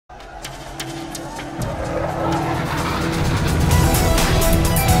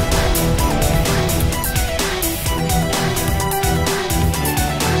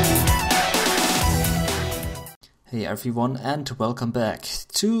everyone and welcome back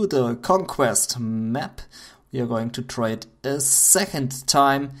to the Conquest map. We are going to try it a second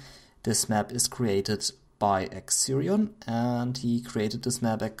time. This map is created by Axirion and he created this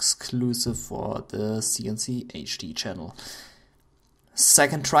map exclusive for the cncHD channel.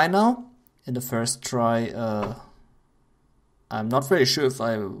 Second try now. In the first try, I'm not very sure if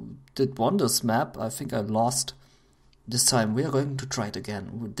I did won this map. I think I lost. This time we are going to try it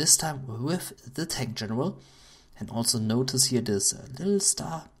again, this time with the tank general. And also notice here this little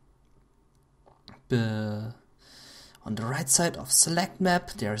star on the right side of select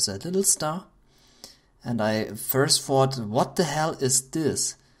map. There's a little star, and I first thought, what the hell is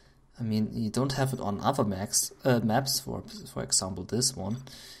this? I mean, you don't have it on other maps, for example this one.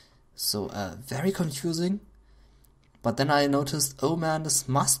 So very confusing. But then I noticed, oh man, this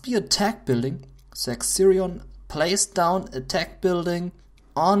must be a tag building. So Axirion placed down a tag building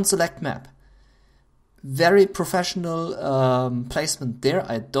on select map. Very professional placement there.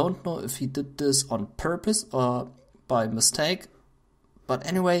 I don't know if he did this on purpose or by mistake. But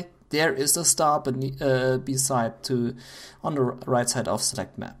anyway, there is a star beside on the right side of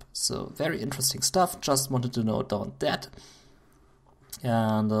select map. So very interesting stuff. Just wanted to note down that.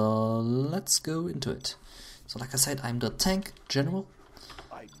 And let's go into it. So like I said, I'm the tank general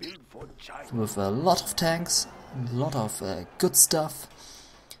with a lot of tanks, a lot of good stuff.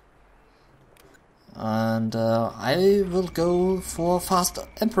 And I will go for fast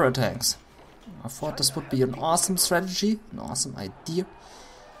Emperor tanks. I thought this would be an awesome strategy, an awesome idea.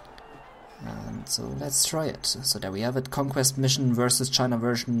 And so let's try it. So there we have it, Conquest mission versus China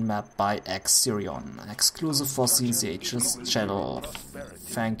version map by Axirion. Exclusive for cncHD's channel.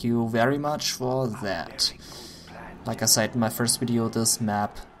 Thank you very much for that. Like I said in my first video, this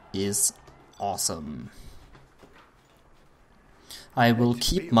map is awesome. I will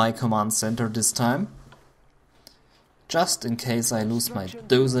keep my command center this time, just in case I lose my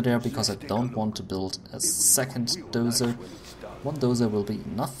dozer there, because I don't want to build a second dozer. One dozer will be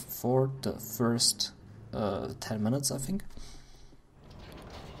enough for the first 10 minutes, I think.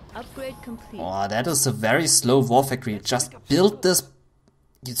 Upgrade complete. Oh, that is a very slow war factory. Just build this,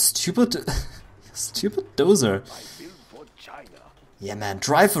 you stupid, stupid dozer. Yeah man,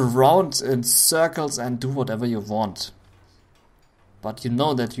 drive around in circles and do whatever you want. But you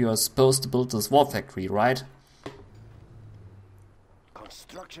know that you are supposed to build this war factory, right?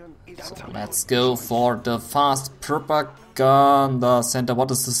 So let's go for the fast propaganda center. What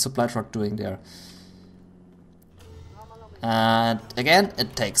is the supply truck doing there? And again,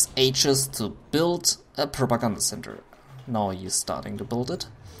 it takes ages to build a propaganda center. Now you're starting to build it.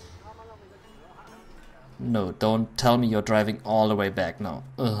 No, don't tell me you're driving all the way back now.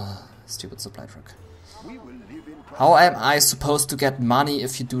 Ugh, stupid supply truck. How am I supposed to get money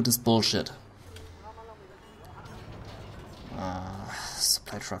if you do this bullshit?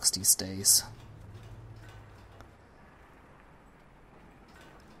 Supply trucks these days.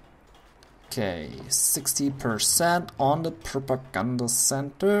 Okay, 60% on the propaganda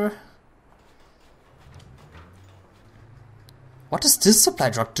center. What is this supply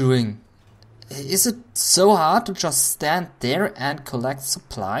truck doing? Is it so hard to just stand there and collect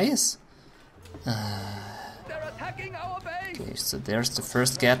supplies? Okay, so there's the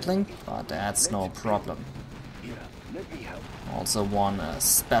first Gatling, but that's no problem. Also one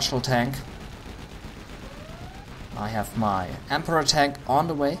special tank. I have my Emperor tank on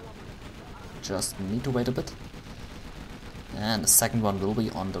the way. Just need to wait a bit. And the second one will be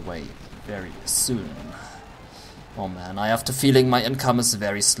on the way very soon. Oh man, I have the feeling my income is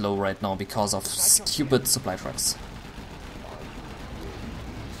very slow right now because of stupid supply trucks.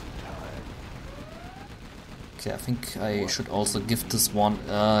 Okay, I think I should also give this one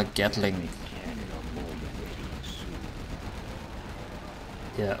a Gatling.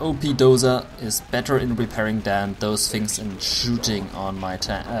 Yeah, OP dozer is better in repairing than those things in shooting on my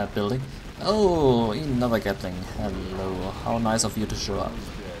building. Oh, another Gatling. Hello, how nice of you to show up.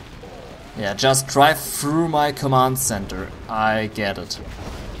 Yeah, just drive through my command center. I get it.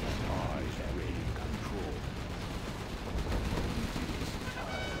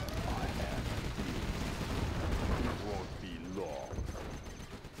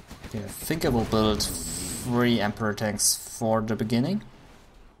 Okay, I think I will build 3 Emperor tanks for the beginning.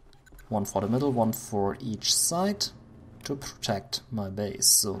 One for the middle, one for each side, to protect my base,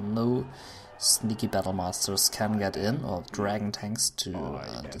 so no sneaky battle masters can get in, or dragon tanks to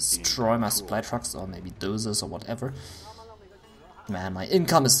destroy my supply trucks, or maybe dozers or whatever. Man, my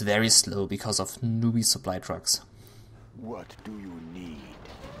income is very slow because of newbie supply trucks. What do you need?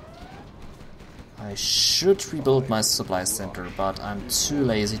 I should rebuild my supply center, but I'm too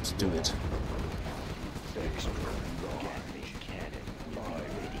lazy to do it.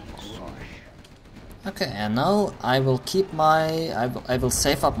 Okay, and now I will keep my... I will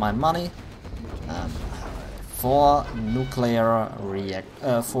save up my money for nuclear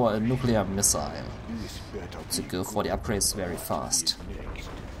for a nuclear missile to go for the upgrades very fast.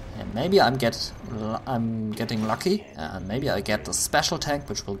 And maybe I'm getting lucky, and maybe I get the special tank,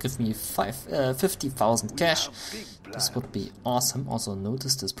 which will give me 50,000 cash. This would be awesome. Also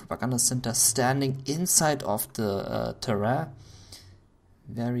notice this propaganda center standing inside of the terrain.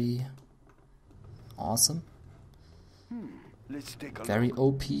 Very awesome. Very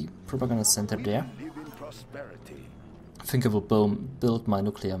OP propaganda center there. I think I will build my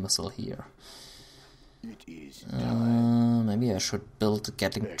nuclear missile here. Maybe I should build a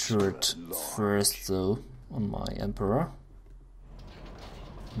Gatling turret first though on my Emperor.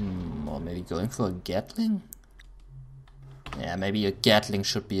 Or maybe going for a Gatling? Yeah, maybe a Gatling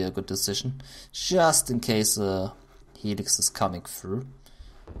should be a good decision. Just in case a Helix is coming through.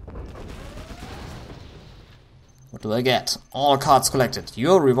 What do I get? All cards collected.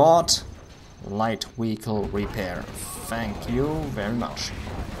 Your reward, light vehicle repair. Thank you very much.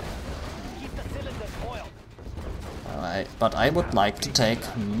 But I would like to take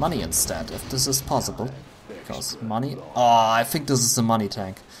money instead, if this is possible. Because money... Oh, I think this is a money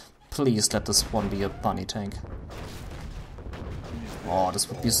tank. Please let this one be a money tank. Oh, this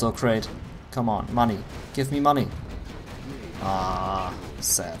would be so great. Come on, money. Give me money. Ah,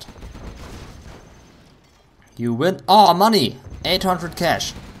 sad. You win. Oh, money! 800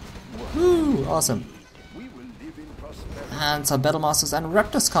 cash. Woo, awesome. And some Battle Masters and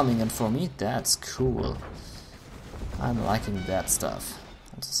Raptors coming in for me. That's cool. I'm liking that stuff.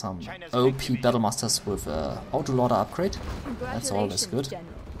 Also some OP Battle Masters with Autoloader upgrade. That's always good.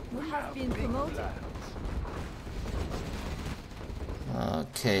 You have been promoted.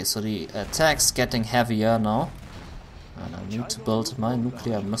 Okay, so the attack's getting heavier now. And I need to build my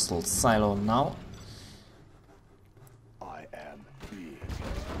nuclear missile silo now.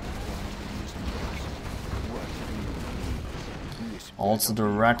 Also the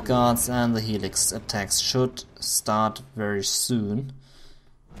Red Guards and the Helix attacks should start very soon.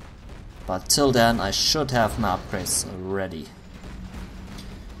 But till then I should have my upgrades ready.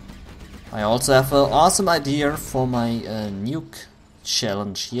 I also have an awesome idea for my nuke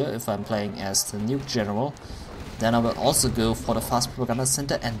challenge here if I'm playing as the nuke general. Then I will also go for the fast propaganda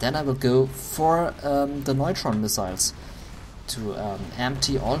center, and then I will go for the neutron missiles to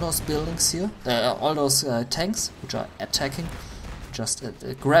empty all those buildings here, all those tanks which are attacking. Just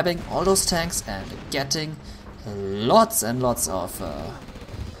grabbing all those tanks and getting lots and lots of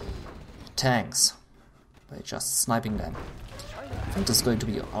tanks by just sniping them. I think this is going to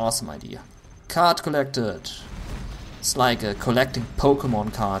be an awesome idea. Card collected. It's like collecting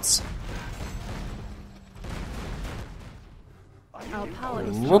Pokemon cards.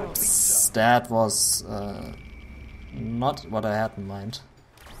 Whoops, that was not what I had in mind.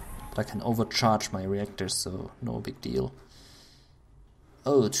 But I can overcharge my reactors, so no big deal.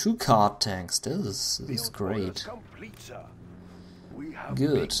 Oh, 2 card tanks, this is great.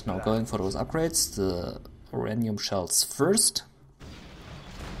 Good, now going for those upgrades, the uranium shells first.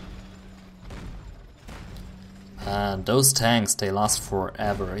 And those tanks, they last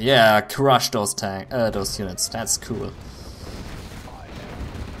forever. Yeah, crush those those units, that's cool.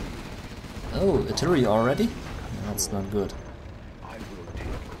 Oh, artillery already? That's not good.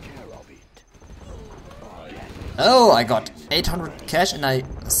 Oh, I got 800 cash and I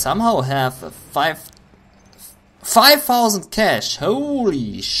somehow have 5,000 cash.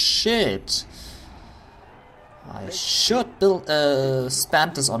 Holy shit. I should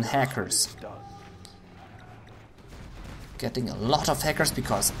spend this on hackers. Getting a lot of hackers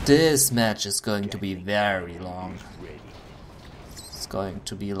because this match is going to be very long. It's going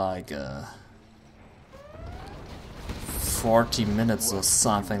to be like 40 minutes or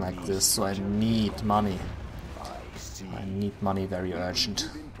something like this, so I need money. I need money very urgent.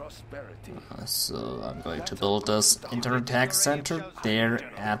 So I'm going to build this inter-attack center there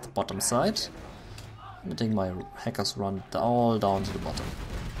at the bottom side. I'm letting my hackers run all down to the bottom.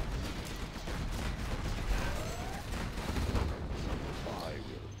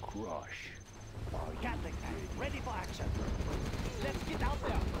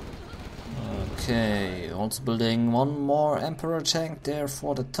 Okay, also building one more Emperor tank there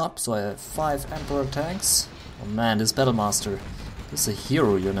for the top, so I have 5 Emperor tanks. Oh man, this Battle Master is a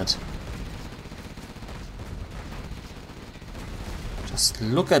hero unit. Just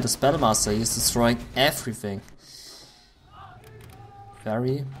look at this Battle Master, he's destroying everything.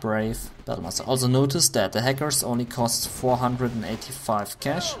 Very brave Battle Master. Also notice that the hackers only cost 485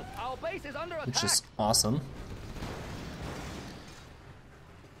 cash, which is awesome.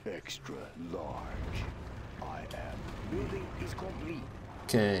 Extra large. I am. Building is complete.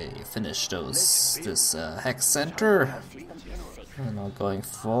 Okay, finish this hack center. And now going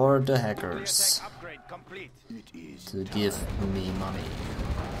for the hackers to give me money.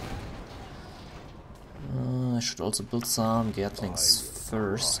 I should also build some Gatlings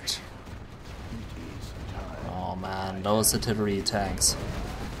first. Oh man, those artillery tanks.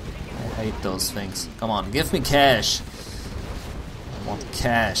 I hate those things. Come on, give me cash. I want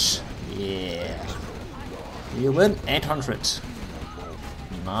cash. Yeah. You win 800.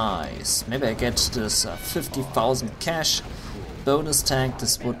 Nice. Maybe I get this 50,000 cash bonus tank.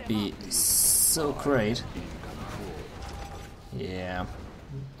 This would be so great. Yeah.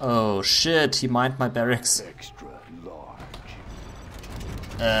 Oh shit, he mined my barracks.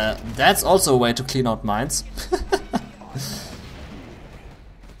 That's also a way to clean out mines.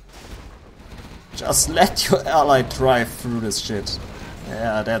 Just let your ally drive through this shit.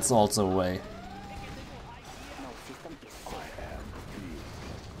 Yeah, that's also a way.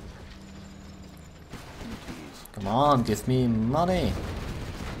 Come on, give me money.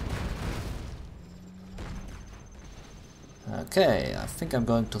 Okay, I think I'm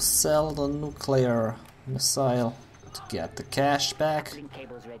going to sell the nuclear missile to get the cash back.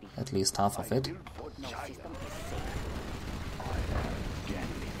 At least half of it.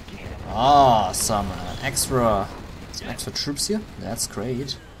 Ah, some extra troops here. That's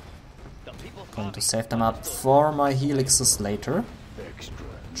great. Going to save them up for my helixes later,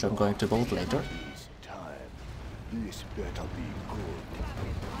 which I'm going to build later. This better be good.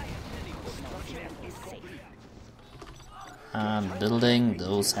 I'm building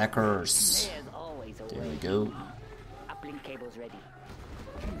those hackers. There we go. Uplink cables ready.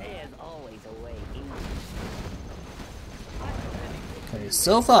 There's always a way in. Okay,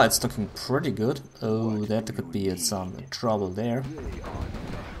 so far it's looking pretty good. Oh, that could be some trouble there.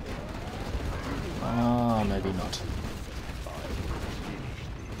 Ah, maybe not.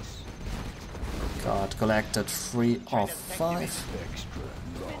 Got collected 3 of 5.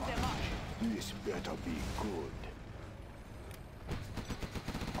 This better be good.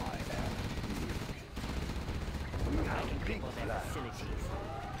 I am big.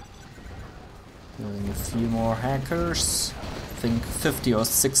 Doing a few more hackers. I think 50 or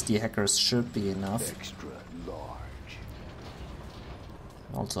 60 hackers should be enough. Extra large.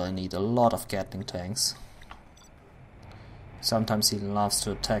 Also, I need a lot of Gatling tanks. Sometimes he loves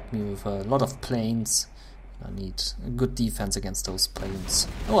to attack me with a lot of planes. I need a good defense against those planes.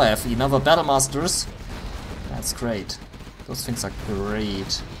 Oh, I have another Battle Masters. That's great. Those things are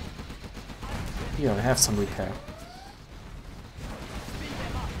great. Here, I have some repair. We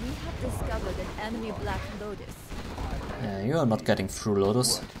have discovered an enemy Black Lotus. Yeah, you are not getting through,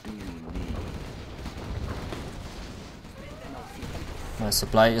 Lotus. My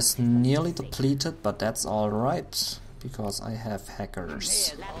supply is nearly depleted, but that's alright, because I have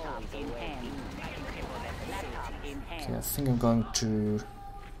hackers. Okay, I think I'm going to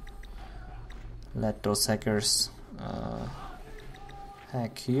let those hackers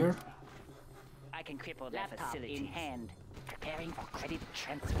hack here. I can cripple their facilities in hand, preparing for credit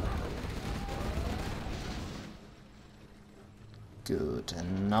transfer. Good,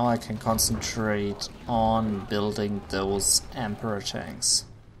 and now I can concentrate on building those Emperor tanks.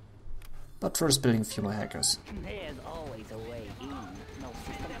 But first building a few more hackers. There's always a way in. No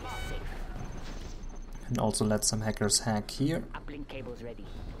system is safe. And also let some hackers hack here. Uplink cables ready.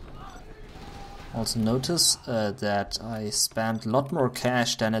 Also notice that I spent a lot more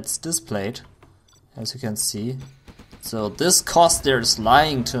cash than it's displayed, as you can see. So this cost there is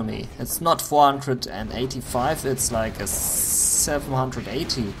lying to me. It's not 485, it's like a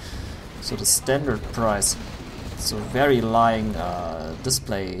 780. So the standard price. So very lying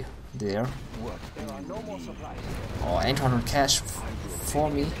display there. Oh, 800 cash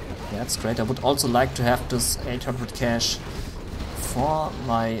for me. That's great. I would also like to have this 800 cash for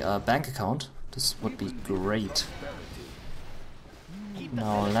my bank account. This would be great.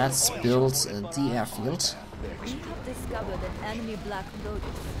 Now let's build the airfield. We have discovered an enemy Black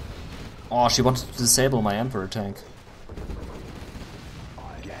Lotus. Oh, she wanted to disable my Emperor tank.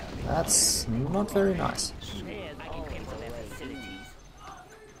 That's not very nice. There's always a way in. Facilities.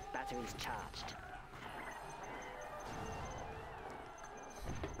 Batteries charged.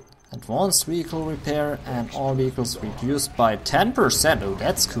 Advanced vehicle repair and all vehicles reduced by 10%. Oh,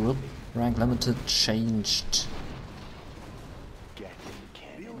 that's cool. Rank limited changed.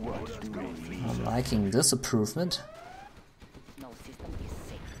 I'm liking this improvement. No system is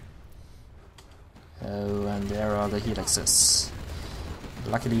safe. Oh, and there are the helixes.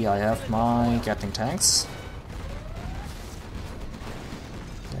 Luckily I have my Gatling tanks.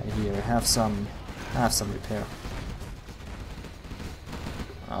 Here, have some repair.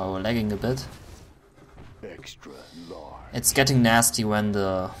 Oh, lagging a bit. Extra large. It's getting nasty when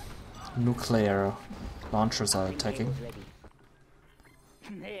the nuclear launchers are attacking.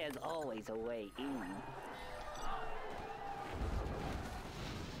 There's always a way in.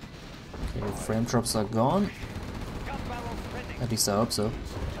 Okay, frame drops are gone. At least I hope so.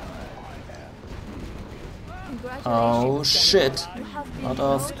 Oh shit! A lot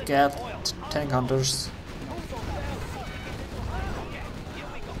of tank hunters.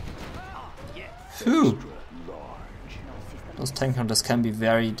 Phew! Those tank hunters can be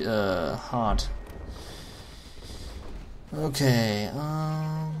very hard. Okay,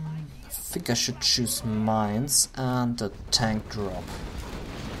 I think I should choose mines and the tank drop.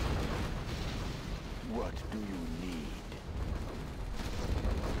 What do you need?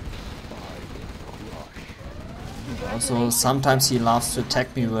 Also, sometimes he loves to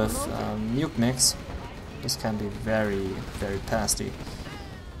attack me with nuke mix. This can be very, very pasty.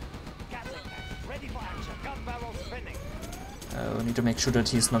 I need to make sure that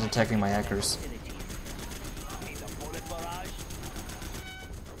he's not attacking my hackers.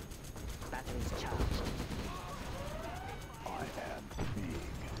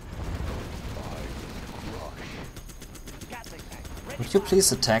 Would you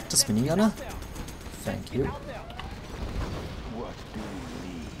please attack this minigunner? Thank you. What do you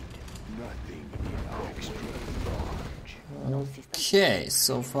need? Nothing in extra large. Okay,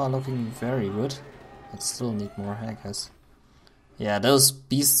 so far looking very good. But still need more hackers. Yeah, those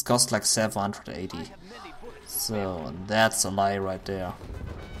beasts cost like 780. So that's a lie right there.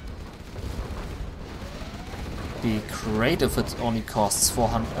 Be great if it only costs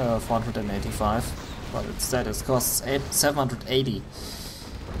 485, but instead it costs 780.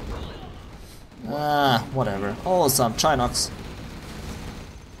 Ah, whatever. Oh, some Chinox.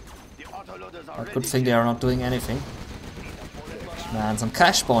 But good thing they are not doing anything. Man, some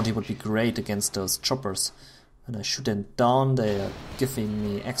cash bounty would be great against those choppers. When I shoot them down, they are giving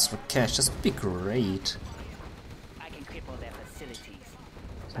me extra cash. This would be great. I can cripple their facilities.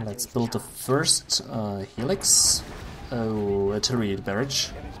 So let's build the first helix. Oh, artillery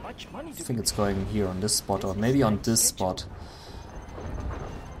barrage. I think it's going here on this spot, or maybe on this spot.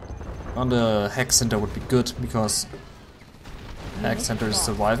 On the hack center would be good, because hack center is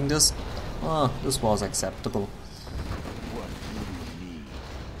surviving this. Oh, this was acceptable.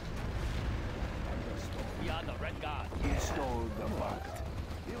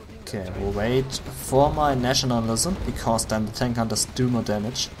 Okay, we'll wait for my nationalism, because then the tank hunters do more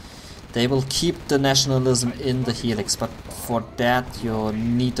damage. They will keep the nationalism in the helix, but for that you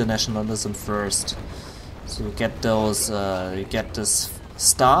need the nationalism first. So you get those, you get this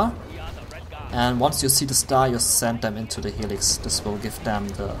star, and once you see the star, you send them into the helix. This will give them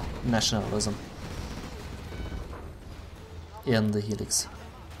the nationalism in the helix.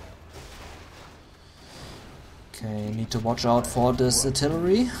 Okay, need to watch out for this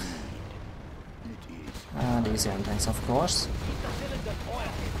artillery. And easy tanks, of course.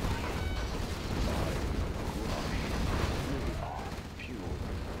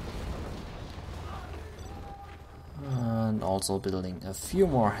 And also building a few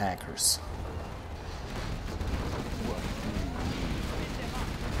more hackers.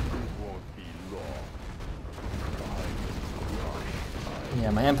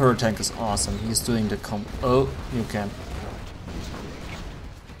 Yeah, my Emperor tank is awesome. He's doing the oh, you can.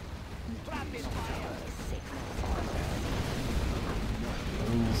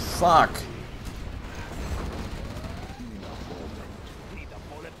 Oh, fuck.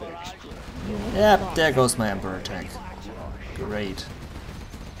 Yep, there goes my Emperor tank. Great.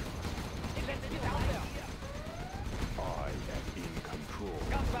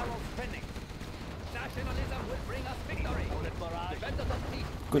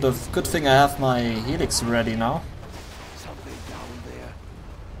 Good thing I have my helix ready now. Something down there.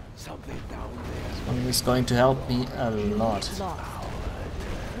 Something down there. This one is going to help me a lot. Lost. We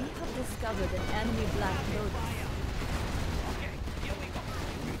have discovered an enemy black lotus.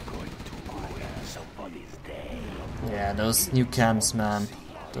 We're going to ruin somebody's day. Yeah, those new cams, man.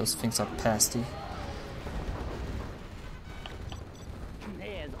 Those things are pasty.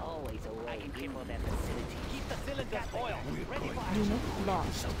 There's always a way. I can cripple their facilities. Keep the cylinders oil. Unit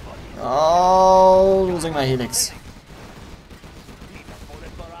lost. Oh, losing my helix.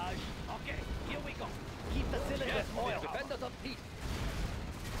 Okay, here we go. Keep the cylinders oil. Defenders of peace.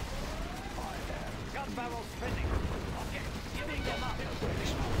 Gun barrels spinning. Okay, giving them up.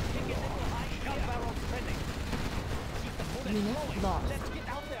 Gun barrels spinning. Keep the bullets Unit flowing. lost. Let's get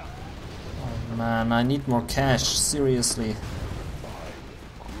out there. Oh, man, I need more cash, seriously.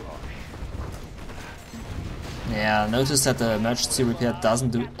 Yeah, notice that the emergency repair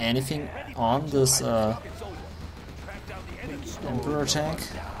doesn't do anything on this Emperor tank.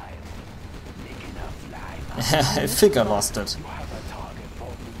 I think I lost it.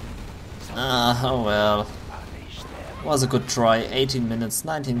 Oh well. Was a good try. 18 minutes,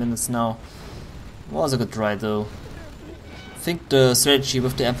 19 minutes now. Was a good try though. I think the strategy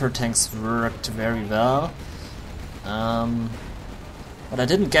with the Emperor tanks worked very well. But I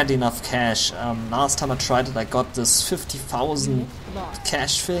didn't get enough cash. Last time I tried it I got this 50,000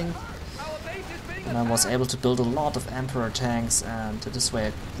 cash thing. And I was able to build a lot of Emperor tanks, and this way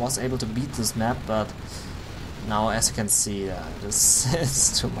I was able to beat this map, but now as you can see, this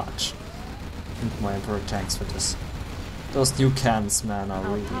is too much. I need more Emperor tanks for this. Those new cans, man,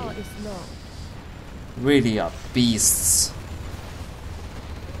 are really are beasts.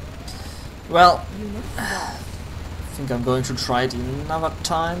 Well, I think I'm going to try it another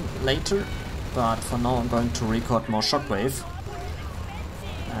time later, but for now I'm going to record more Shockwave.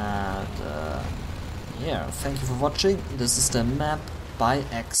 And yeah, thank you for watching. This is the map by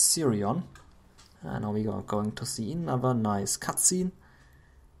Axirion. And now we are going to see another nice cutscene.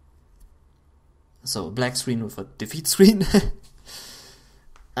 So a black screen with a defeat screen.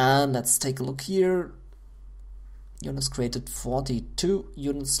 And let's take a look here. Units created 42,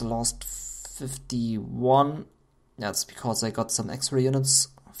 units lost 51. That's because I got some extra units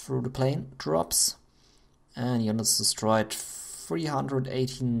through the plane drops. And units destroyed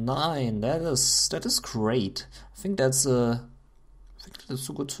 389. That is great. I think that's a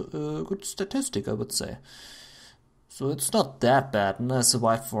good statistic, I would say. So it's not that bad, and I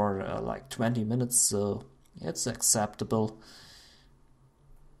survived for like 20 minutes, so it's acceptable.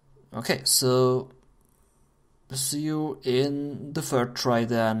 Okay, so see you in the third try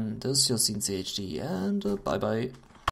then. This is your cncHD, and bye bye.